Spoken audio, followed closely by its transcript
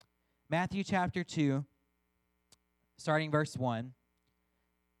Matthew chapter 2, starting verse 1.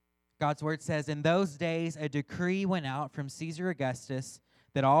 God's word says, "In those days a decree went out from Caesar Augustus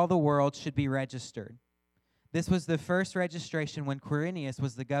that all the world should be registered. This was the first registration when Quirinius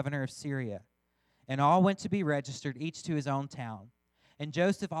was the governor of Syria. And all went to be registered, each to his own town. And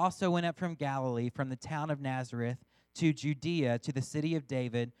Joseph also went up from Galilee, from the town of Nazareth, to Judea, to the city of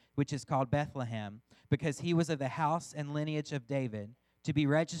David, which is called Bethlehem, because he was of the house and lineage of David, to be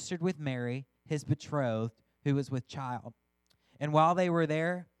registered with Mary, his betrothed, who was with child. And while they were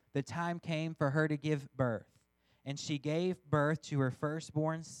there, the time came for her to give birth. And she gave birth to her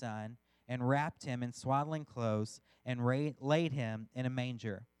firstborn son, and wrapped him in swaddling clothes, and laid him in a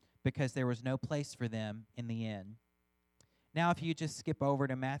manger, because there was no place for them in the inn." Now, if you just skip over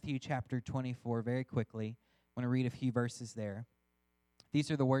to Matthew chapter 24 very quickly, I want to read a few verses there. These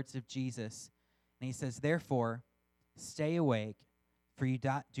are the words of Jesus. And he says, "Therefore, stay awake, for you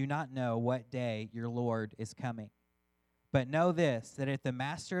do not know what day your Lord is coming. But know this, that if the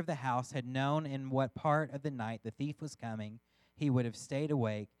master of the house had known in what part of the night the thief was coming, he would have stayed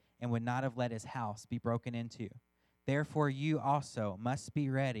awake and would not have let his house be broken into. Therefore you also must be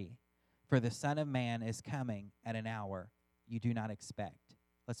ready, for the Son of Man is coming at an hour you do not expect."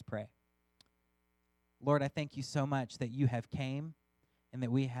 Let's pray. Lord, I thank you so much that you have came and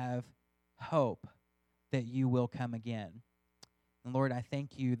that we have hope that you will come again. And Lord, I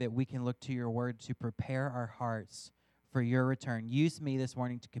thank you that we can look to your word to prepare our hearts for your return. Use me this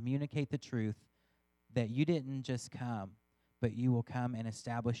morning to communicate the truth that you didn't just come, but you will come and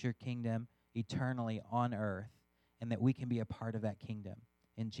establish your kingdom eternally on earth, and that we can be a part of that kingdom.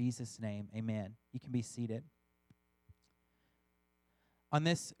 In Jesus' name, amen. You can be seated. On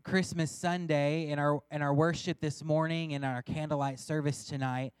this Christmas Sunday, in our worship this morning, in our candlelight service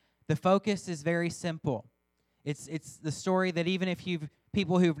tonight, the focus is very simple. It's the story that even if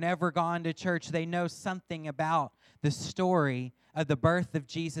people who've never gone to church, they know something about the story of the birth of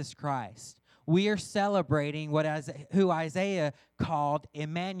Jesus Christ. We are celebrating who Isaiah called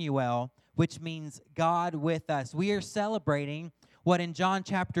Emmanuel, which means God with us. We are celebrating what in John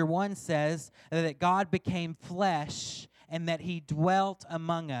chapter 1 says, that God became flesh and that he dwelt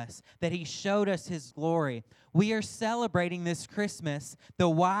among us, that he showed us his glory. We are celebrating this Christmas the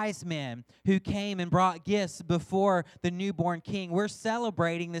wise men who came and brought gifts before the newborn king. We're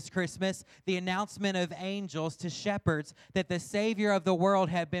celebrating this Christmas the announcement of angels to shepherds that the Savior of the world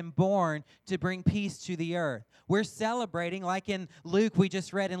had been born to bring peace to the earth. We're celebrating, like in Luke, we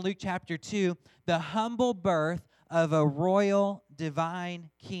just read in Luke chapter 2, the humble birth of a royal divine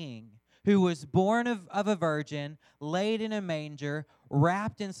king who was born of a virgin, laid in a manger,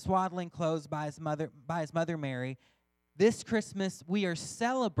 wrapped in swaddling clothes by his mother Mary. This Christmas, we are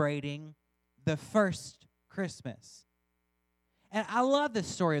celebrating the first Christmas. And I love the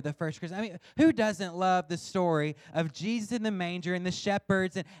story of the first Christmas. I mean, who doesn't love the story of Jesus in the manger and the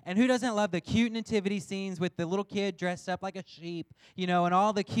shepherds? And who doesn't love the cute nativity scenes with the little kid dressed up like a sheep, and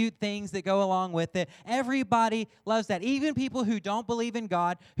all the cute things that go along with it? Everybody loves that. Even people who don't believe in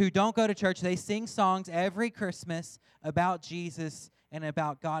God, who don't go to church, they sing songs every Christmas about Jesus and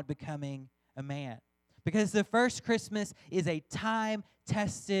about God becoming a man. Because the first Christmas is a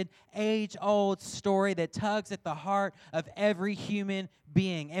time-tested, age-old story that tugs at the heart of every human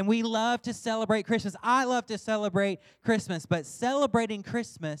being. And we love to celebrate Christmas. I love to celebrate Christmas. But celebrating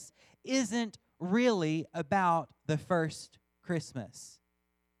Christmas isn't really about the first Christmas.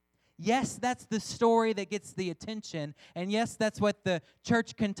 Yes, that's the story that gets the attention. And yes, that's what the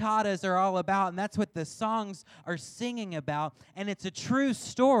church cantatas are all about. And that's what the songs are singing about. And it's a true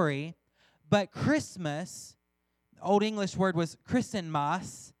story. But Christmas, the Old English word was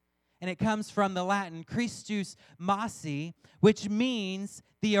Christenmas, and it comes from the Latin Christus Massi, which means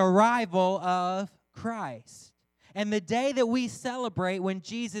the arrival of Christ. And the day that we celebrate when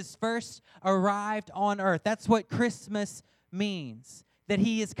Jesus first arrived on earth, that's what Christmas means. That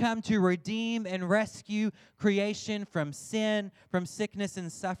he has come to redeem and rescue creation from sin, from sickness and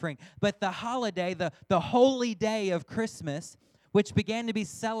suffering. But the holiday, the holy day of Christmas, which began to be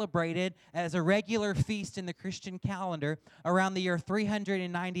celebrated as a regular feast in the Christian calendar around the year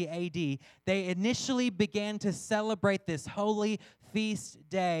 390 AD. They initially began to celebrate this holy feast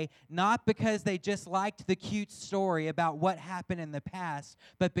day, not because they just liked the cute story about what happened in the past,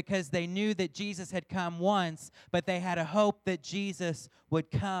 but because they knew that Jesus had come once, but they had a hope that Jesus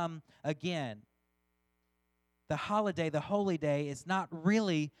would come again. The holiday, the holy day, is not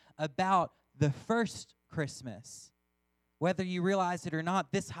really about the first Christmas. Whether you realize it or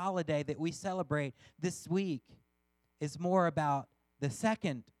not, this holiday that we celebrate this week is more about the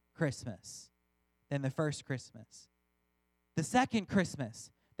second Christmas than the first Christmas. The second Christmas,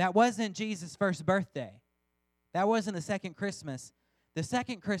 That wasn't Jesus' first birthday. That wasn't the second Christmas. The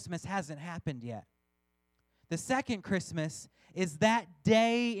second Christmas hasn't happened yet. The second Christmas is that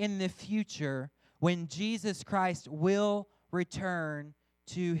day in the future when Jesus Christ will return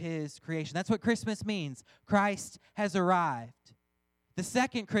to his creation. That's what Christmas means. Christ has arrived. The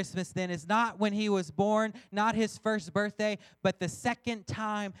second Christmas, then, is not when he was born, not his first birthday, but the second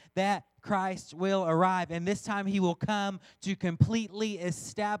time that Christ will arrive. And this time he will come to completely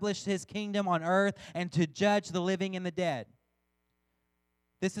establish his kingdom on earth and to judge the living and the dead.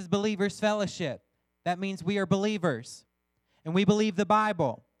 This is Believers Fellowship. That means we are believers. And we believe the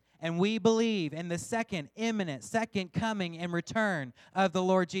Bible. And we believe in the second, imminent, second coming and return of the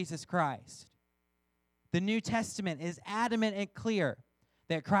Lord Jesus Christ. The New Testament is adamant and clear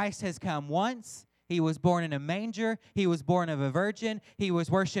that Christ has come once. He was born in a manger. He was born of a virgin. He was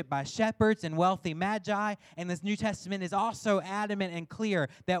worshipped by shepherds and wealthy magi. And this New Testament is also adamant and clear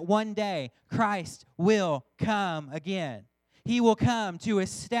that one day Christ will come again. He will come to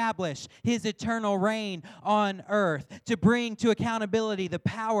establish his eternal reign on earth, to bring to accountability the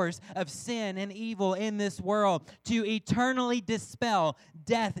powers of sin and evil in this world, to eternally dispel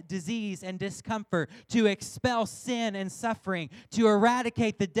death, disease, and discomfort, to expel sin and suffering, to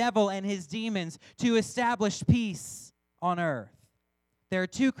eradicate the devil and his demons, to establish peace on earth. There are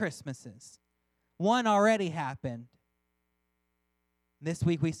two Christmases. One already happened. This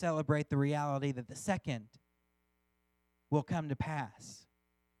week we celebrate the reality that the second will come to pass.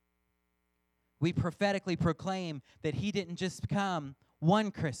 We prophetically proclaim that he didn't just come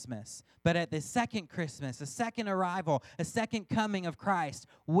one Christmas, but at the second Christmas, a second arrival, a second coming of Christ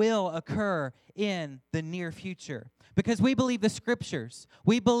will occur in the near future. Because we believe the Scriptures.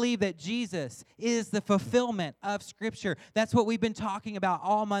 We believe that Jesus is the fulfillment of Scripture. That's what we've been talking about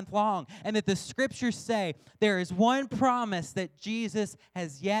all month long. And that the Scriptures say there is one promise that Jesus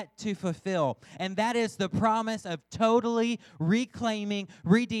has yet to fulfill. And that is the promise of totally reclaiming,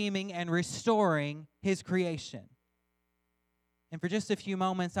 redeeming, and restoring his creation. And for just a few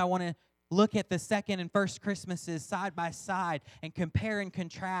moments, I want to look at the second and first Christmases side by side and compare and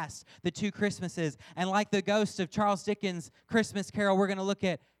contrast the two Christmases. And like the ghost of Charles Dickens' Christmas Carol, we're going to look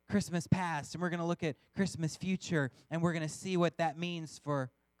at Christmas past, and we're going to look at Christmas future, and we're going to see what that means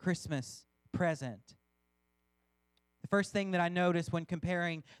for Christmas present. The first thing that I noticed when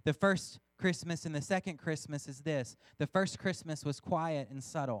comparing the first Christmas and the second Christmas is this. The first Christmas was quiet and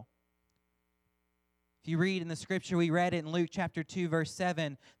subtle. If you read in the Scripture, we read it in Luke chapter 2, verse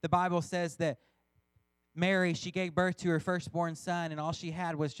 7, the Bible says that Mary, she gave birth to her firstborn son, and all she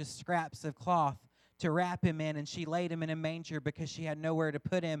had was just scraps of cloth to wrap him in, and she laid him in a manger because she had nowhere to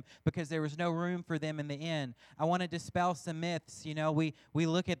put him because there was no room for them in the inn. I want to dispel some myths. You know, we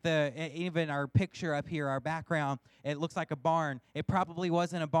look at even our picture up here, our background, it looks like a barn. It probably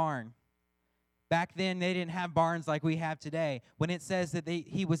wasn't a barn. Back then, they didn't have barns like we have today. When it says that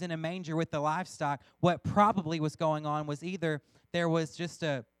he was in a manger with the livestock, what probably was going on was either there was just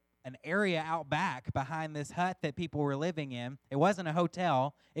an area out back behind this hut that people were living in. It wasn't a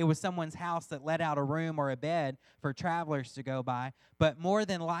hotel. It was someone's house that let out a room or a bed for travelers to go by. But more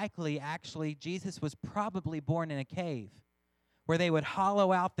than likely, actually, Jesus was probably born in a cave where they would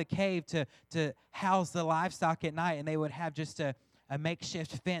hollow out the cave to house the livestock at night, and they would have just a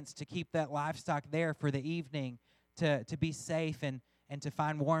makeshift fence to keep that livestock there for the evening to be safe and to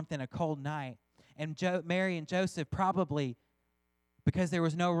find warmth in a cold night. And Mary and Joseph probably, because there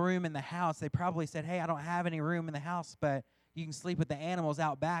was no room in the house, they probably said, hey, I don't have any room in the house, but you can sleep with the animals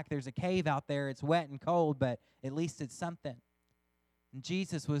out back. There's a cave out there. It's wet and cold, but at least it's something. And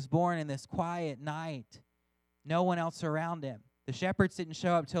Jesus was born in this quiet night. No one else around him. The shepherds didn't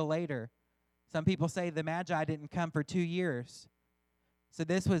show up till later. Some people say the Magi didn't come for 2 years. So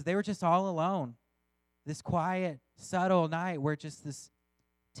they were just all alone. This quiet, subtle night where just this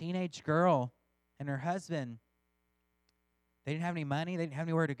teenage girl and her husband, they didn't have any money, they didn't have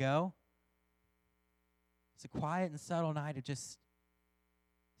anywhere to go. It's a quiet and subtle night to just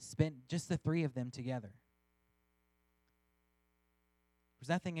spend just the three of them together. There's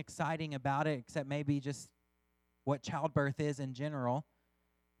nothing exciting about it except maybe just what childbirth is in general.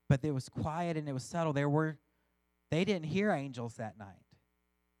 But it was quiet and it was subtle. They didn't hear angels that night.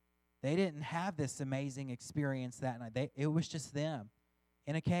 They didn't have this amazing experience that night. It was just them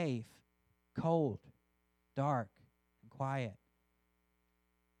in a cave, cold, dark, and quiet.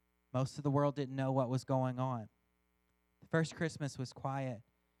 Most of the world didn't know what was going on. The first Christmas was quiet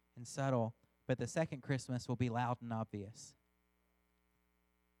and subtle, but the second Christmas will be loud and obvious.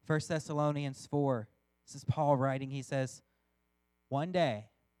 1 Thessalonians 4, this is Paul writing. He says, one day,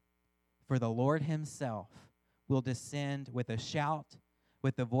 for the Lord himself will descend with a shout,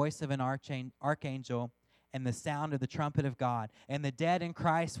 with the voice of an archangel and the sound of the trumpet of God. And the dead in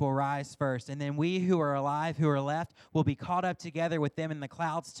Christ will rise first. And then we who are alive, who are left, will be caught up together with them in the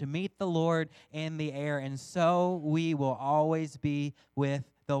clouds to meet the Lord in the air. And so we will always be with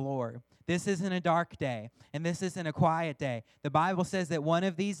the Lord. This isn't a dark day, and this isn't a quiet day. The Bible says that one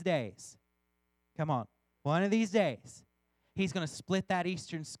of these days, one of these days, He's going to split that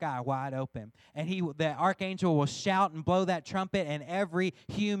eastern sky wide open. And the archangel will shout and blow that trumpet, and every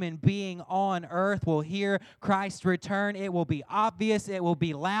human being on earth will hear Christ return. It will be obvious. It will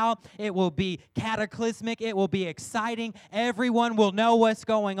be loud. It will be cataclysmic. It will be exciting. Everyone will know what's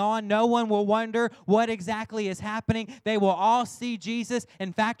going on. No one will wonder what exactly is happening. They will all see Jesus.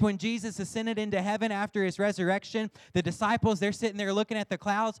 In fact, when Jesus ascended into heaven after his resurrection, the disciples, they're sitting there looking at the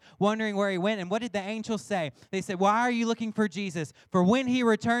clouds, wondering where he went. And what did the angels say? They said, "Why are you looking for Jesus? For when he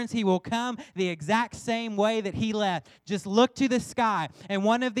returns, he will come the exact same way that he left." Just look to the sky, and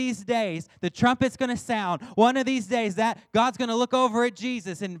one of these days, the trumpet's going to sound. One of these days, that God's going to look over at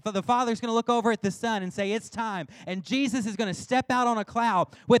Jesus, and the Father's going to look over at the Son and say, "It's time." And Jesus is going to step out on a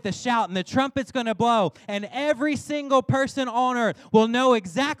cloud with a shout, and the trumpet's going to blow, and every single person on earth will know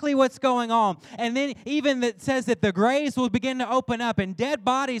exactly what's going on. And then even that says that the graves will begin to open up, and dead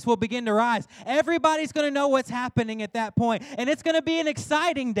bodies will begin to rise. Everybody's going to know what's happening at that point. And it's going to be an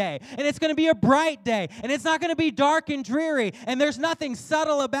exciting day. And it's going to be a bright day. And it's not going to be dark and dreary. And there's nothing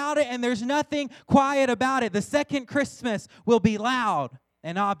subtle about it. And there's nothing quiet about it. The second Christmas will be loud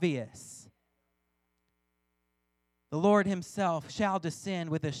and obvious. The Lord himself shall descend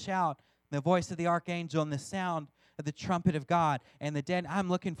with a shout, the voice of the archangel, and the sound of the trumpet of God. And the dead, I'm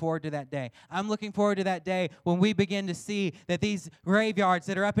looking forward to that day. I'm looking forward to that day when we begin to see that these graveyards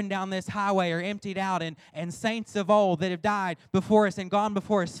that are up and down this highway are emptied out, and saints of old that have died before us and gone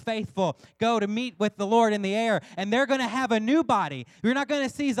before us faithful go to meet with the Lord in the air, and they're going to have a new body. You're not going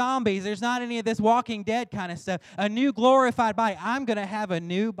to see zombies. There's not any of this Walking Dead kind of stuff. A new glorified body. I'm going to have a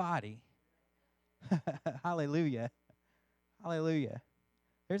new body. Hallelujah. Hallelujah.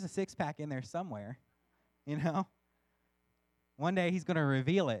 There's a six-pack in there somewhere, you know. One day he's going to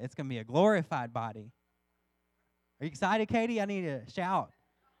reveal it. It's going to be a glorified body. Are you excited, Katie? I need to shout.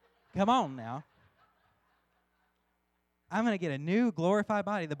 Come on now. I'm going to get a new glorified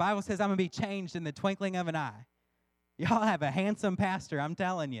body. The Bible says I'm going to be changed in the twinkling of an eye. Y'all have a handsome pastor, I'm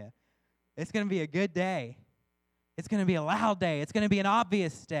telling you. It's going to be a good day. It's going to be a loud day. It's going to be an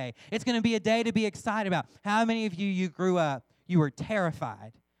obvious day. It's going to be a day to be excited about. How many of you grew up, you were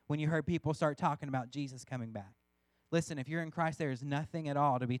terrified when you heard people start talking about Jesus coming back? Listen, if you're in Christ, there is nothing at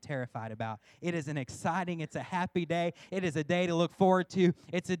all to be terrified about. It is an exciting, it's a happy day. It is a day to look forward to.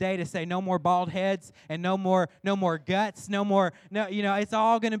 It's a day to say no more bald heads and no more guts, it's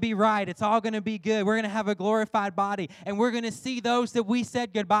all going to be right. It's all going to be good. We're going to have a glorified body, and we're going to see those that we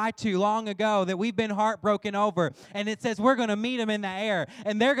said goodbye to long ago, that we've been heartbroken over. And it says we're going to meet them in the air,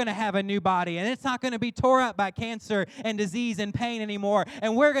 and they're going to have a new body, and it's not going to be tore up by cancer and disease and pain anymore.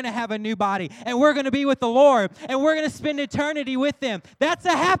 And we're going to have a new body, and we're going to be with the Lord, and we're going to spend eternity with them. That's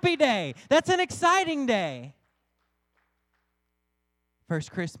a happy day. That's an exciting day.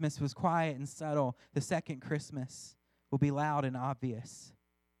 First Christmas was quiet and subtle. The second Christmas will be loud and obvious.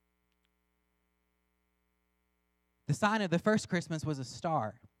 The sign of the first Christmas was a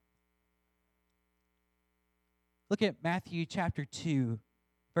star. Look at Matthew chapter 2,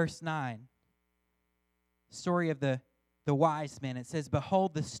 verse 9. Story of the wise men. It says,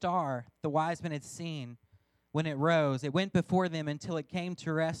 "Behold the star the wise men had seen when it rose. It went before them until it came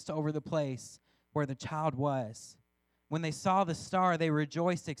to rest over the place where the child was. When they saw the star, they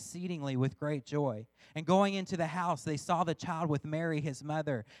rejoiced exceedingly with great joy. And going into the house, they saw the child with Mary, his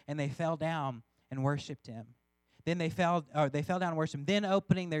mother, and they fell down and worshipped him. Then they fell down and worshipped him. Then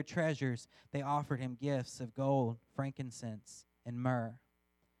opening their treasures, they offered him gifts of gold, frankincense, and myrrh."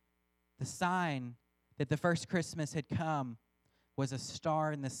 The sign that the first Christmas had come was a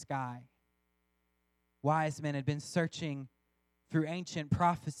star in the sky. Wise men had been searching through ancient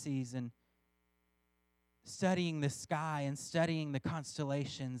prophecies and studying the sky and studying the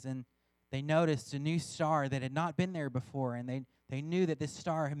constellations, and they noticed a new star that had not been there before, and they knew that this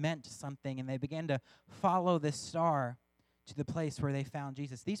star meant something, and they began to follow this star to the place where they found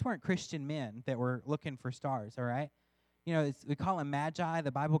Jesus. These weren't Christian men that were looking for stars, all right? You know, we call them magi.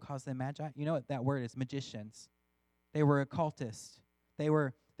 The Bible calls them magi. You know what that word is? Magicians. They were occultists. They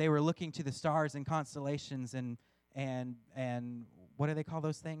were looking to the stars and constellations and what do they call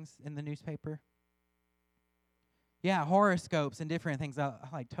those things in the newspaper? Yeah, horoscopes and different things.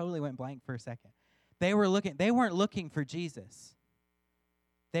 I totally went blank for a second. They weren't looking for Jesus.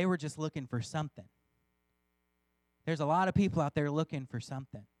 They were just looking for something. There's a lot of people out there looking for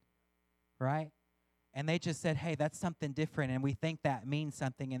something, right? And they just said, hey, that's something different, and we think that means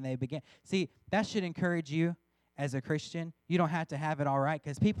something, and they begin. See, that should encourage you as a Christian. You don't have to have it all right,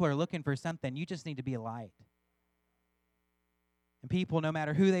 because people are looking for something. You just need to be a light. And people, no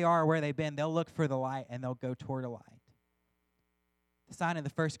matter who they are or where they've been, they'll look for the light, and they'll go toward a light. The sign of the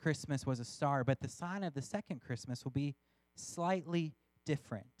first Christmas was a star, but the sign of the second Christmas will be slightly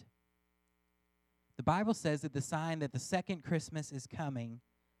different. The Bible says that the sign that the second Christmas is coming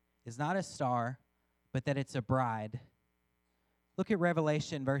is not a star, but that it's a bride. Look at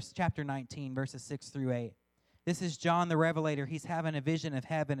Revelation, chapter 19, verses 6 through 8. This is John the Revelator. He's having a vision of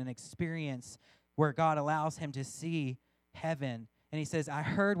heaven, an experience where God allows him to see heaven. And he says, I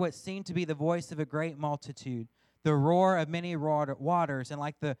heard what seemed to be the voice of a great multitude, the roar of many waters, and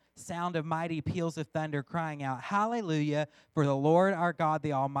like the sound of mighty peals of thunder, crying out, Hallelujah, for the Lord our God,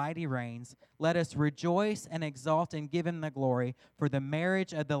 the Almighty reigns. Let us rejoice and exult and give him the glory, for the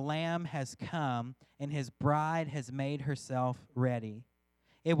marriage of the Lamb has come, and his bride has made herself ready.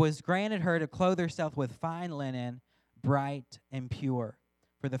 It was granted her to clothe herself with fine linen, bright and pure,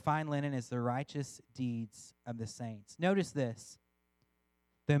 for the fine linen is the righteous deeds of the saints. Notice this.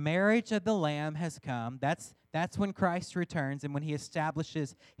 The marriage of the Lamb has come. That's when Christ returns and when he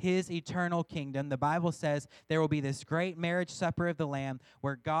establishes his eternal kingdom. The Bible says there will be this great marriage supper of the Lamb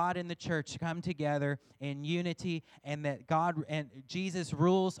where God and the church come together in unity, and that God and Jesus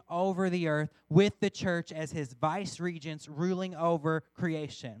rules over the earth with the church as his vice regents ruling over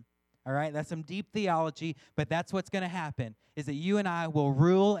creation. All right, that's some deep theology, but that's what's going to happen, is that you and I will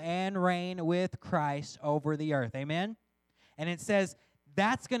rule and reign with Christ over the earth. Amen? And it says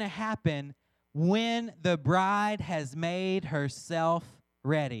that's going to happen when the bride has made herself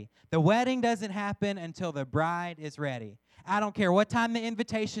ready. The wedding doesn't happen until the bride is ready. I don't care what time the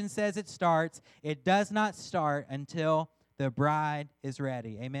invitation says it starts. It does not start until the bride is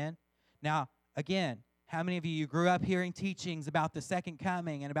ready. Amen? Now, again, how many of you grew up hearing teachings about the second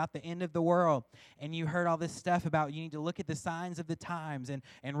coming and about the end of the world, and you heard all this stuff about you need to look at the signs of the times and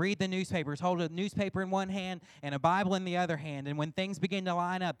read the newspapers, hold a newspaper in one hand and a Bible in the other hand, and when things begin to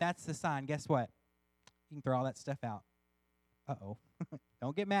line up, that's the sign. Guess what? You can throw all that stuff out. Uh-oh.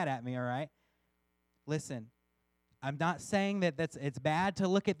 Don't get mad at me, all right? Listen, I'm not saying that it's bad to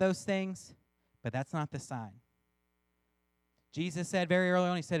look at those things, but that's not the sign. Jesus said very early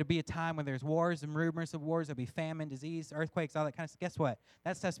on, he said it'd be a time when there's wars and rumors of wars. There'll be famine, disease, earthquakes, all that kind of stuff. Guess what?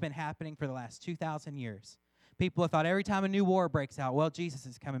 That stuff's been happening for the last 2,000 years. People have thought every time a new war breaks out, well, Jesus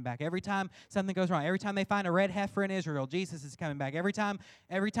is coming back. Every time something goes wrong, every time they find a red heifer in Israel, Jesus is coming back. Every time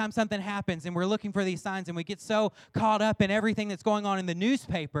something happens and we're looking for these signs and we get so caught up in everything that's going on in the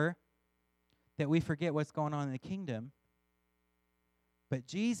newspaper that we forget what's going on in the kingdom. But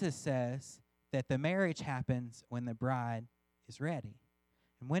Jesus says that the marriage happens when the bride is ready.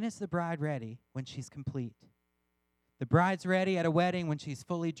 And when is the bride ready? When she's complete. The bride's ready at a wedding when she's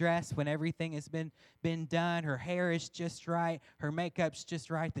fully dressed, when everything has been done. Her hair is just right. Her makeup's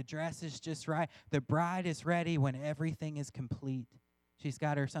just right. The dress is just right. The bride is ready when everything is complete. She's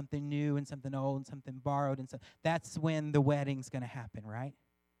got her something new and something old and something borrowed. And so that's when the wedding's going to happen, right?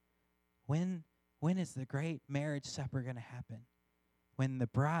 When is the great marriage supper going to happen? When the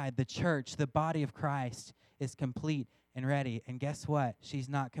bride, the church, the body of Christ is complete and ready. And guess what? She's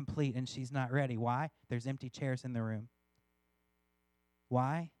not complete and she's not ready. Why? There's empty chairs in the room.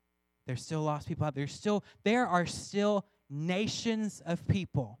 Why? There's still lost people out there. There are still nations of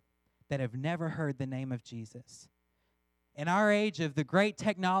people that have never heard the name of Jesus. In our age of the great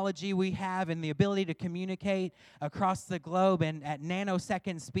technology we have and the ability to communicate across the globe and at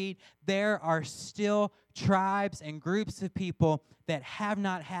nanosecond speed, there are still tribes and groups of people that have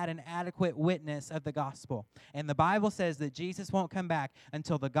not had an adequate witness of the gospel. And the Bible says that Jesus won't come back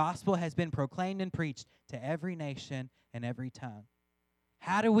until the gospel has been proclaimed and preached to every nation and every tongue.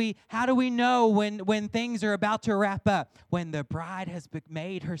 How do we know when things are about to wrap up? When the bride has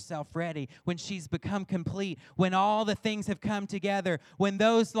made herself ready, when she's become complete, when all the things have come together, when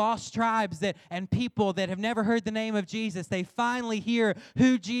those lost tribes and people that have never heard the name of Jesus, they finally hear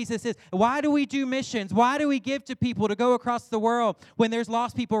who Jesus is. Why do we do missions? Why do we give to people to go across the world when there's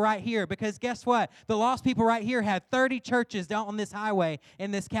lost people right here? Because guess what? The lost people right here have 30 churches down on this highway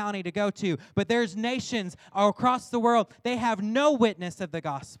in this county to go to. But there's nations across the world, they have no witness of the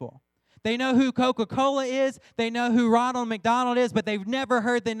gospel. They know who Coca-Cola is, they know who Ronald McDonald is, but they've never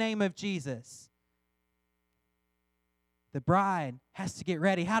heard the name of Jesus. The bride has to get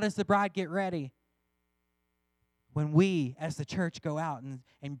ready. How does the bride get ready? When we, as the church, go out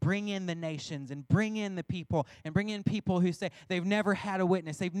and bring in the nations and bring in the people and bring in people who say they've never had a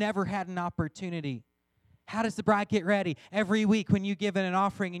witness, they've never had an opportunity. How does the bride get ready? Every week when you give an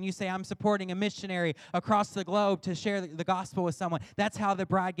offering and you say, I'm supporting a missionary across the globe to share the gospel with someone, that's how the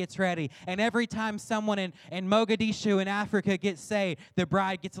bride gets ready. And every time someone in Mogadishu in Africa gets saved, the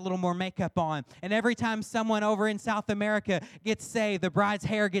bride gets a little more makeup on. And every time someone over in South America gets saved, the bride's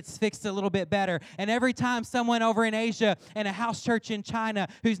hair gets fixed a little bit better. And every time someone over in Asia in a house church in China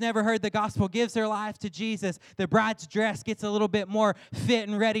who's never heard the gospel gives their life to Jesus, the bride's dress gets a little bit more fit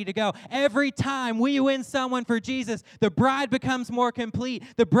and ready to go. Every time we win someone for Jesus, the bride becomes more complete.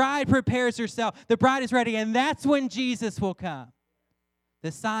 The bride prepares herself. The bride is ready, and that's when Jesus will come.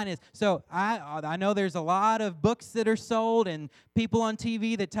 The sign is, so I know there's a lot of books that are sold and people on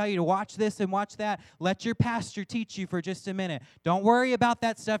TV that tell you to watch this and watch that. Let your pastor teach you for just a minute. Don't worry about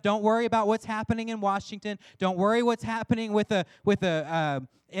that stuff. Don't worry about what's happening in Washington. Don't worry what's happening with a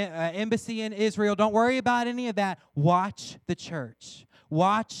embassy in Israel. Don't worry about any of that. Watch the church.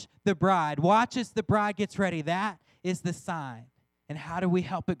 Watch the bride. Watch as the bride gets ready. That is the sign. And how do we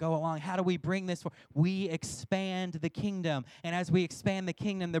help it go along? How do we bring this forward? We expand the kingdom. And as we expand the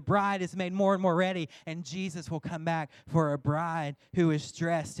kingdom, the bride is made more and more ready. And Jesus will come back for a bride who is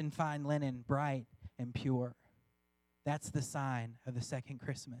dressed in fine linen, bright and pure. That's the sign of the second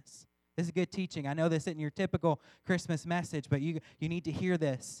Christmas. This is good teaching. I know this isn't your typical Christmas message, but you need to hear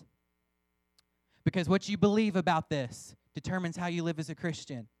this. Because what you believe about this determines how you live as a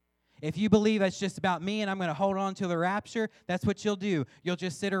Christian. If you believe it's just about me and I'm going to hold on to the rapture, that's what you'll do. You'll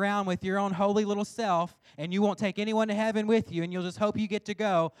just sit around with your own holy little self, and you won't take anyone to heaven with you, and you'll just hope you get to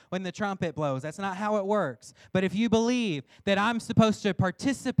go when the trumpet blows. That's not how it works. But if you believe that I'm supposed to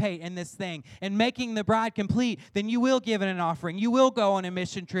participate in this thing and making the bride complete, then you will give it an offering. You will go on a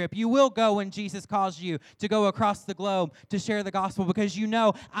mission trip. You will go when Jesus calls you to go across the globe to share the gospel, because you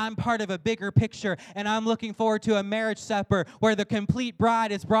know I'm part of a bigger picture, and I'm looking forward to a marriage supper where the complete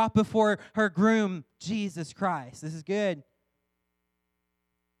bride is brought before her groom, Jesus Christ. This is good.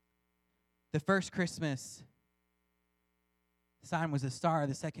 The first Christmas, the sign was a star.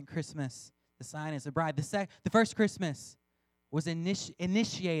 The second Christmas, the sign is a bride. The first Christmas was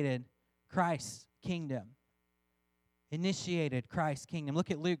initiated Christ's kingdom. Initiated Christ's kingdom. Look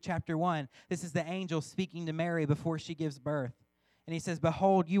at Luke chapter 1. This is the angel speaking to Mary before she gives birth. And he says,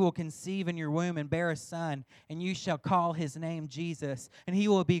 behold, you will conceive in your womb and bear a son, and you shall call his name Jesus. And he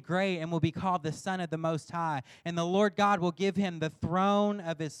will be great and will be called the Son of the Most High. And the Lord God will give him the throne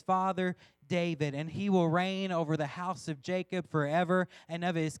of his father David, and he will reign over the house of Jacob forever, and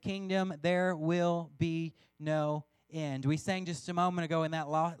of his kingdom there will be no end. We sang just a moment ago in that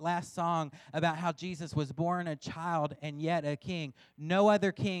last song about how Jesus was born a child and yet a king. No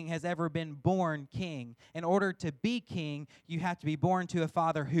other king has ever been born king. In order to be king, you have to be born to a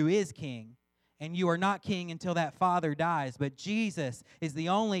father who is king. And you are not king until that father dies. But Jesus is the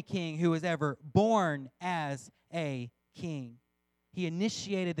only king who was ever born as a king. He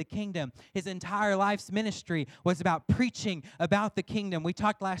initiated the kingdom. His entire life's ministry was about preaching about the kingdom. We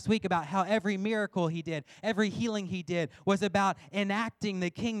talked last week about how every miracle he did, every healing he did, was about enacting the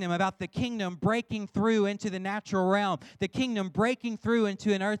kingdom, about the kingdom breaking through into the natural realm, the kingdom breaking through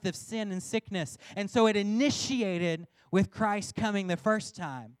into an earth of sin and sickness. And so it initiated with Christ coming the first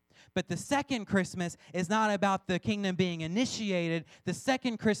time. But the second Christmas is not about the kingdom being initiated. The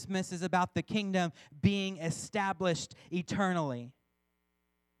second Christmas is about the kingdom being established eternally.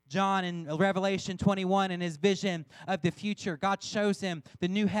 John in Revelation 21, in his vision of the future, God shows him the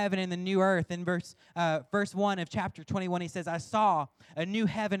new heaven and the new earth. In verse 1 of chapter 21, he says, I saw a new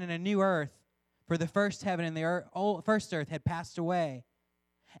heaven and a new earth, for the first heaven and the first earth had passed away.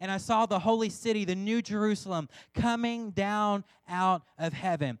 And I saw the holy city, the new Jerusalem, coming down out of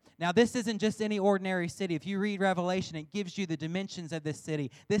heaven. Now, this isn't just any ordinary city. If you read Revelation, it gives you the dimensions of this city.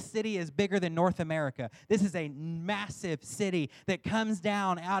 This city is bigger than North America. This is a massive city that comes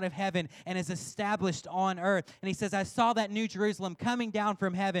down out of heaven and is established on earth. And he says, I saw that new Jerusalem coming down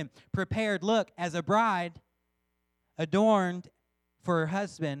from heaven, prepared, look, as a bride, adorned for her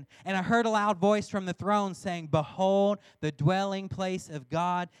husband. And I heard a loud voice from the throne saying, behold, the dwelling place of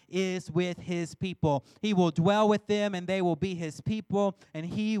God is with his people. He will dwell with them, and they will be his people, and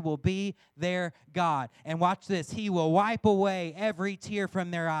he will be their God. And watch this. He will wipe away every tear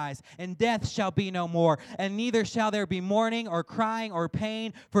from their eyes, and death shall be no more, and neither shall there be mourning or crying or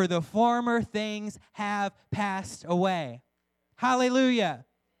pain, for the former things have passed away. Hallelujah.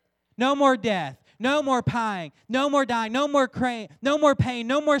 No more death. No more pine, no more dying, no more pain,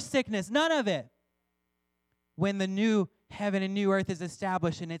 no more sickness, none of it. When the new heaven and new earth is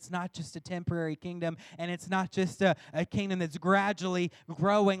established, and it's not just a temporary kingdom, and it's not just a kingdom that's gradually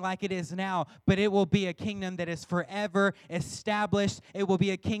growing like it is now, but it will be a kingdom that is forever established. It will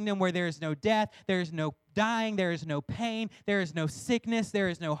be a kingdom where there is no death, there is no dying, there is no pain, there is no sickness, there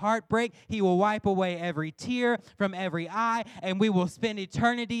is no heartbreak. He will wipe away every tear from every eye, and we will spend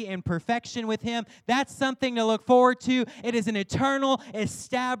eternity in perfection with him. That's something to look forward to. It is an eternal,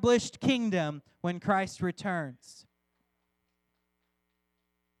 established kingdom when Christ returns.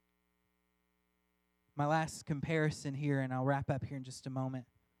 My last comparison here, and I'll wrap up here in just a moment.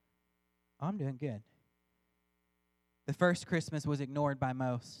 Oh, I'm doing good. The first Christmas was ignored by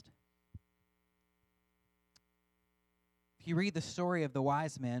most. If you read the story of the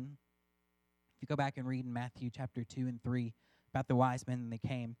wise men, if you go back and read in Matthew chapter 2 and 3 about the wise men and they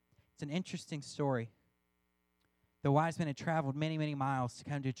came, it's an interesting story. The wise men had traveled many, many miles to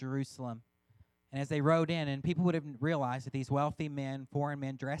come to Jerusalem. And as they rode in, and people would have realized that these wealthy men, foreign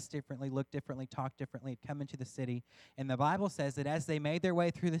men, dressed differently, looked differently, talked differently, had come into the city. And the Bible says that as they made their way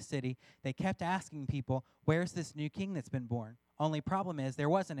through the city, they kept asking people, where's this new king that's been born? Only problem is there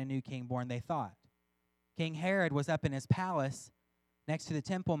wasn't a new king born, they thought. King Herod was up in his palace next to the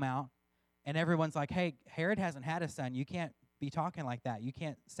Temple Mount, and everyone's like, hey, Herod hasn't had a son. You can't be talking like that. You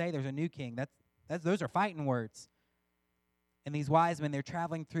can't say there's a new king. Those are fighting words. And these wise men, they're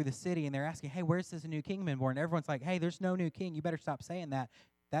traveling through the city, and they're asking, hey, where's this new king been born? Everyone's like, hey, there's no new king. You better stop saying that.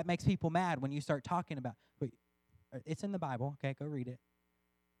 That makes people mad when you start talking about it. It's in the Bible. Okay, go read it.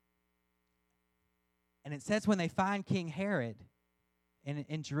 And it says when they find King Herod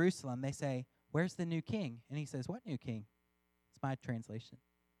in Jerusalem, they say, where's the new king? And he says, what new king? It's my translation.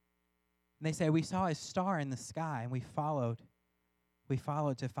 And they say, we saw his star in the sky, and we followed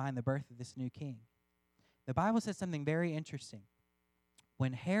to find the birth of this new king. The Bible says something very interesting.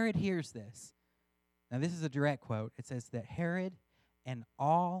 When Herod hears this, now this is a direct quote, it says that Herod and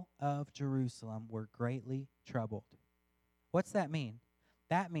all of Jerusalem were greatly troubled. What's that mean?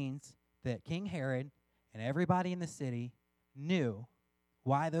 That means that King Herod and everybody in the city knew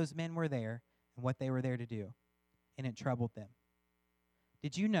why those men were there and what they were there to do, and it troubled them.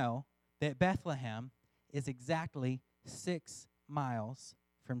 Did you know that Bethlehem is exactly 6 miles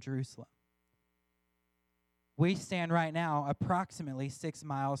from Jerusalem? We stand right now approximately 6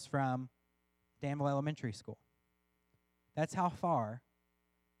 miles from Danville Elementary School. That's how far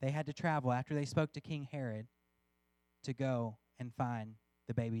they had to travel after they spoke to King Herod to go and find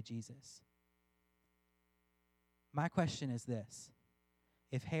the baby Jesus. My question is this: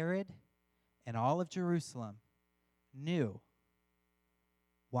 if Herod and all of Jerusalem knew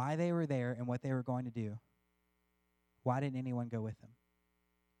why they were there and what they were going to do, why didn't anyone go with them?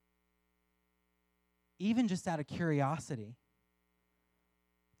 Even just out of curiosity,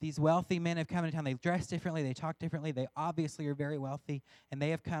 these wealthy men have come into town. They dress differently. They talk differently. They obviously are very wealthy, and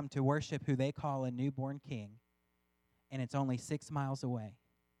they have come to worship who they call a newborn king, and it's only 6 miles away.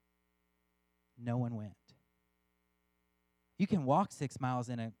 No one went. You can walk 6 miles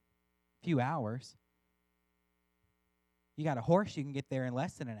in a few hours. You got a horse, you can get there in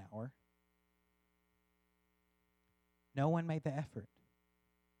less than an hour. No one made the effort.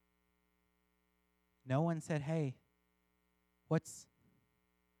 No one said, hey, what's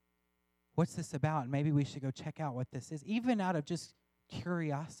this about? And maybe we should go check out what this is, even out of just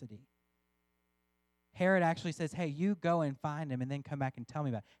curiosity. Herod actually says, hey, you go and find him and then come back and tell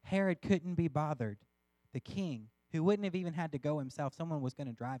me about it. Herod couldn't be bothered. The king, who wouldn't have even had to go himself, someone was going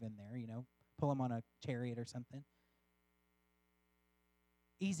to drive him there, pull him on a chariot or something.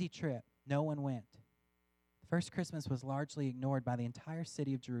 Easy trip. No one went. The first Christmas was largely ignored by the entire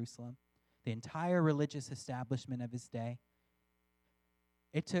city of Jerusalem, the entire religious establishment of his day.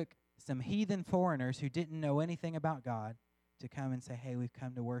 It took some heathen foreigners who didn't know anything about God to come and say, hey, we've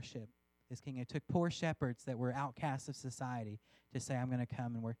come to worship this king. It took poor shepherds that were outcasts of society to say, I'm going to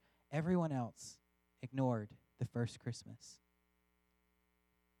come and worship. Everyone else ignored the first Christmas.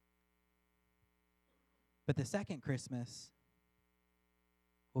 But the second Christmas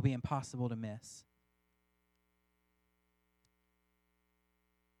will be impossible to miss.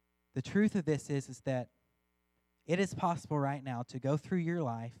 The truth of this is that it is possible right now to go through your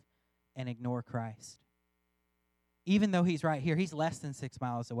life and ignore Christ. Even though he's right here, he's less than 6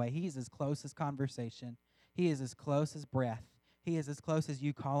 miles away. He is as close as conversation. He is as close as breath. He is as close as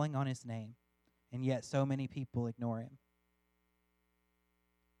you calling on his name. And yet so many people ignore him.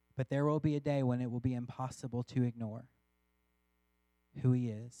 But there will be a day when it will be impossible to ignore who he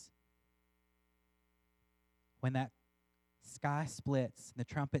is. When that sky splits and the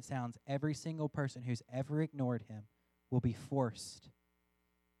trumpet sounds, every single person who's ever ignored him will be forced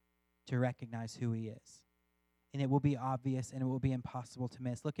to recognize who he is. and it will be obvious, and it will be impossible to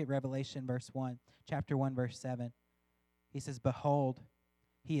miss. Look at Revelation chapter 1, verse 7. He says, "Behold,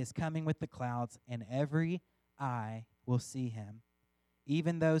 he is coming with the clouds, and every eye will see him,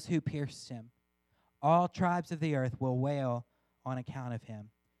 even those who pierced him. All tribes of the earth will wail on account of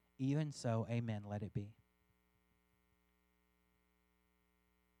him. Even so, amen, let it be."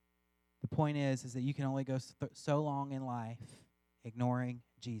 The point is that you can only go so long in life ignoring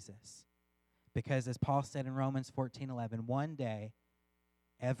Jesus. Because as Paul said in Romans 14:11, one day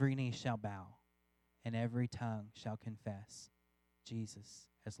every knee shall bow and every tongue shall confess Jesus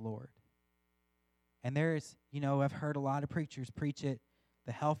as Lord. And there's, I've heard a lot of preachers preach it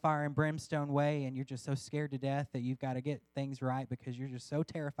the hellfire and brimstone way, and you're just so scared to death that you've got to get things right because you're just so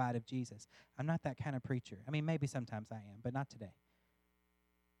terrified of Jesus. I'm not that kind of preacher. I mean, maybe sometimes I am, but not today.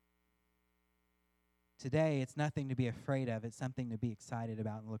 Today, it's nothing to be afraid of. It's something to be excited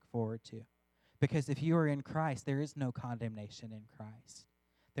about and look forward to. Because if you are in Christ, there is no condemnation in Christ.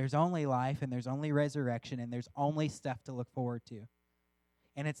 There's only life, and there's only resurrection, and there's only stuff to look forward to.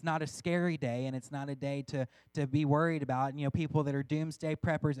 And it's not a scary day, and it's not a day to be worried about. People that are doomsday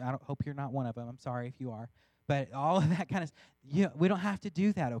preppers, I hope you're not one of them. I'm sorry if you are. But all of that kind of we don't have to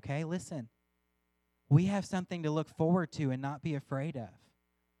do that, okay? Listen. We have something to look forward to and not be afraid of.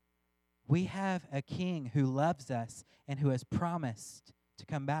 We have a king who loves us and who has promised to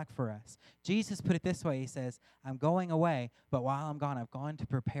come back for us. Jesus put it this way. He says, "I'm going away, but while I'm gone, I've gone to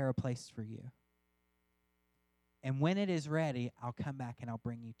prepare a place for you. And when it is ready, I'll come back and I'll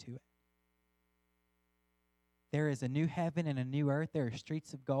bring you to it." There is a new heaven and a new earth. There are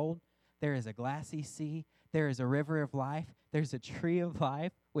streets of gold. There is a glassy sea. There is a river of life. There's a tree of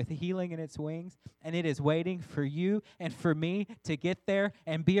life with healing in its wings, and it is waiting for you and for me to get there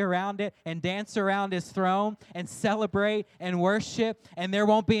and be around it and dance around his throne and celebrate and worship, and there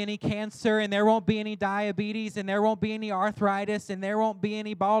won't be any cancer, and there won't be any diabetes, and there won't be any arthritis, and there won't be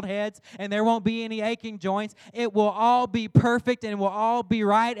any bald heads, and there won't be any aching joints. It will all be perfect and will all be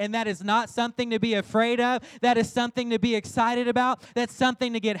right, and that is not something to be afraid of. That is something to be excited about. That's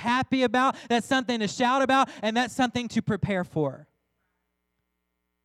something to get happy about. That's something to shout about, and that's something to prepare for.